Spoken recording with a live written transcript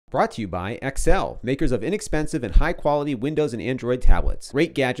Brought to you by Excel, makers of inexpensive and high-quality Windows and Android tablets.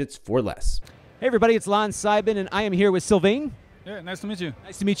 Great gadgets for less. Hey everybody, it's Lon.TV, and I am here with Sylvain. Yeah, nice to meet you.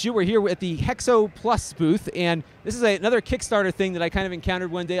 Nice to meet you. We're here at the Hexo Plus booth, and this is another Kickstarter thing that I kind of encountered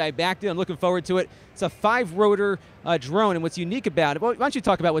one day. I backed it. I'm looking forward to it. It's a 5-rotor drone, and what's unique about it? Well, why don't you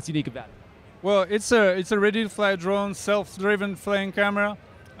talk about what's unique about it? Well, it's a ready-to-fly drone, self-driven flying camera.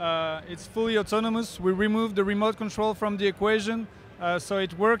 It's fully autonomous. We removed the remote control from the equation, so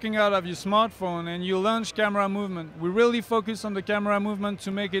it's working out of your smartphone, and you launch camera movement. We really focus on the camera movement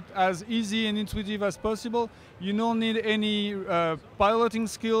to make it as easy and intuitive as possible. You don't need any piloting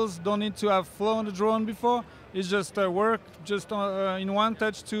skills, don't need to have flown the drone before. It's just work just in one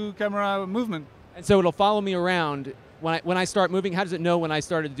touch to camera movement. And so it'll follow me around when I start moving. How does it know when I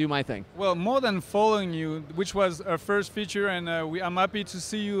started to do my thing? Well, more than following you, which was our first feature, and I'm happy to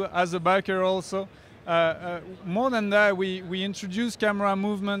see you as a biker also. More than that, we introduced camera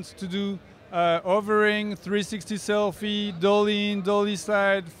movements to do hovering, 360 selfie, dolly in, dolly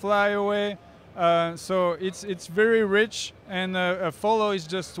side, fly away. So it's very rich, and a follow is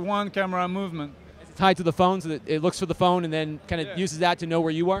just one camera movement. It's tied to the phone, so that it looks for the phone and then kind of uses that to know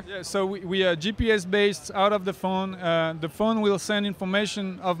where you are? Yeah, so we are GPS based out of the phone. The phone will send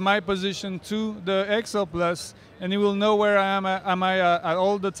information of my position to the Hexo Plus, and it will know where I am at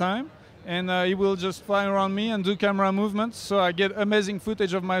all the time. And it will just fly around me and do camera movements, so I get amazing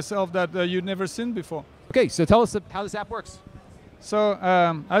footage of myself that you've never seen before. Okay, so tell us how this app works. So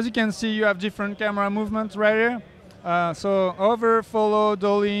as you can see, you have different camera movements right here. So hover, follow,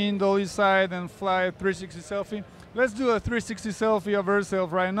 dolly in, dolly side, and fly 360 selfie. Let's do a 360 selfie of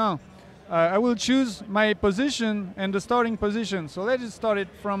ourselves right now. I will choose my position and the starting position. So let's just start it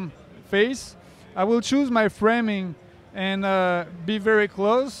from face. I will choose my framing and be very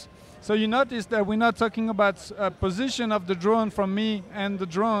close. So you notice that we're not talking about position of the drone from me and the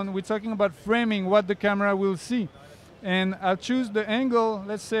drone. We're talking about framing what the camera will see. And I'll choose the angle,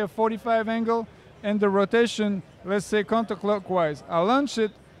 let's say a 45 angle, and the rotation, let's say counterclockwise. I'll launch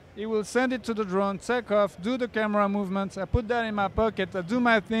it, it will send it to the drone, take off, do the camera movements. I put that in my pocket, I do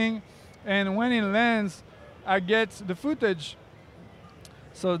my thing, and when it lands, I get the footage.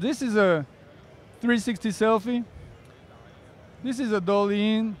 So this is a 360 selfie. This is a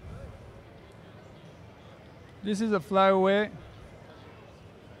dolly in. This is a fly away.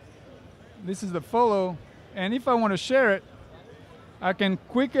 This is the follow. And if I want to share it, I can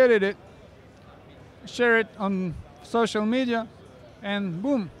quick edit it, share it on social media, and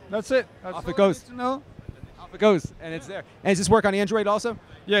boom, that's it. That's off it goes. To know. Off it goes, and it's there. And does this work on Android also?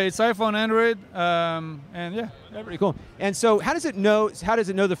 Yeah, it's iPhone, Android, and yeah. Pretty cool. And so, how does it know? How does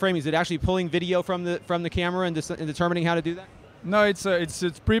it know the framing? Is it actually pulling video from the camera and determining how to do that? No, it's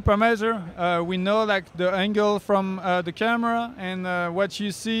pre-parameter. We know like the angle from the camera, and what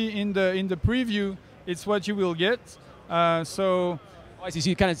you see in the preview, it's what you will get. So I see. So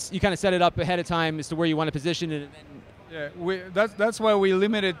you kind of set it up ahead of time as to where you want to position it. Yeah, that's why we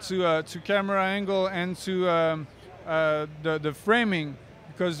limit it to camera angle and to the framing,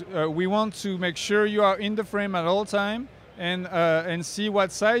 because we want to make sure you are in the frame at all time. And see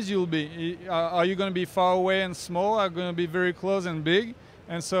what size you'll be. Are you going to be far away and small? Are you going to be very close and big?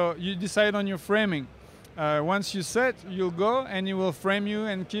 And so you decide on your framing. Once you set, you'll go and it will frame you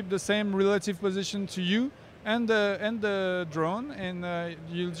and keep the same relative position to you and the drone, and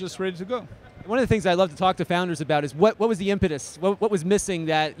you're just ready to go. One of the things I love to talk to founders about is what was the impetus? What was missing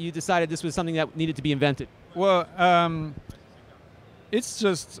that you decided this was something that needed to be invented? Well, it's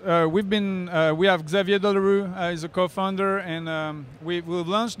just we have Xavier Delarue is a co-founder, and we've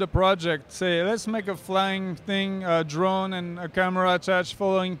launched the project. Say, let's make a flying thing, a drone and a camera attached,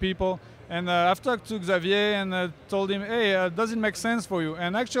 following people. And I've talked to Xavier and told him, hey, does it make sense for you?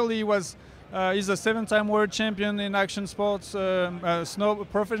 And actually, he's a 7-time world champion in action sports,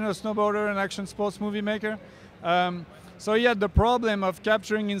 professional snowboarder and action sports movie maker. So he had the problem of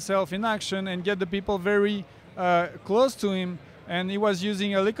capturing himself in action and get the people very close to him. And he was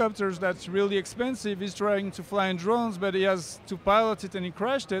using helicopters that's really expensive. He's trying to fly in drones, but he has to pilot it and he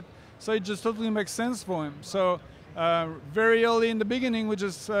crashed it. So it just totally makes sense for him. So very early in the beginning, we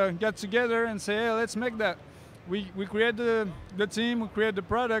just got together and say, hey, let's make that. We create the team, we create the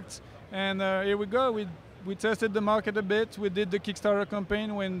product, and here we go. We tested the market a bit. We did the Kickstarter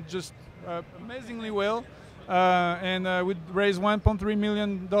campaign, went just amazingly well. And we raised $1.3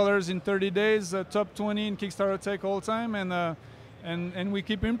 million in 30 days, top 20 in Kickstarter Tech all time, and we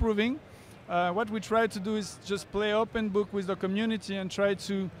keep improving. What we try to do is just play open book with the community and try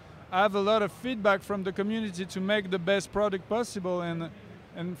to have a lot of feedback from the community to make the best product possible. And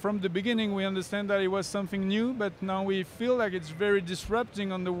and from the beginning we understand that it was something new, but now we feel like it's very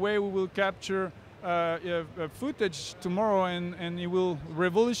disrupting on the way we will capture footage tomorrow, and it will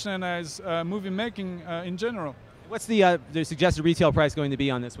revolutionize movie making in general. What's the suggested retail price going to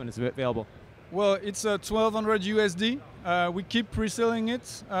be on this when it's available? Well, it's 1,200 USD. We keep pre-selling it,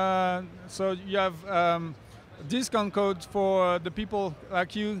 so you have discount code for the people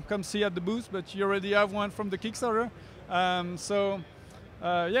like you come see at the booth, but you already have one from the Kickstarter.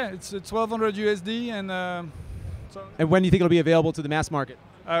 Yeah, it's 1,200 USD, and so. And when do you think it'll be available to the mass market?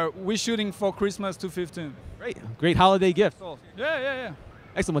 We're shooting for Christmas 2015. Great holiday gift. Yeah.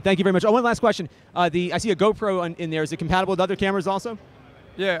 Excellent. Well, thank you very much. Oh, one last question. I see a GoPro in there. Is it compatible with other cameras also?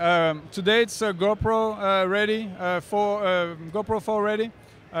 Yeah. Today it's GoPro ready, GoPro 4 ready.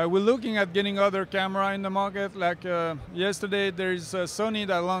 We're looking at getting other camera in the market. Like yesterday, there is Sony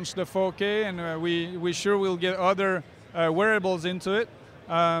that launched the 4K, and we sure will get other wearables into it.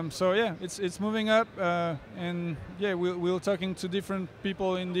 So yeah, it's moving up, and yeah, we're talking to different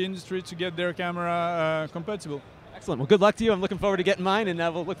people in the industry to get their camera compatible. Excellent. Well, good luck to you. I'm looking forward to getting mine, and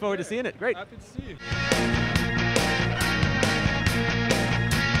we'll look forward to seeing it. Great. Happy to see you.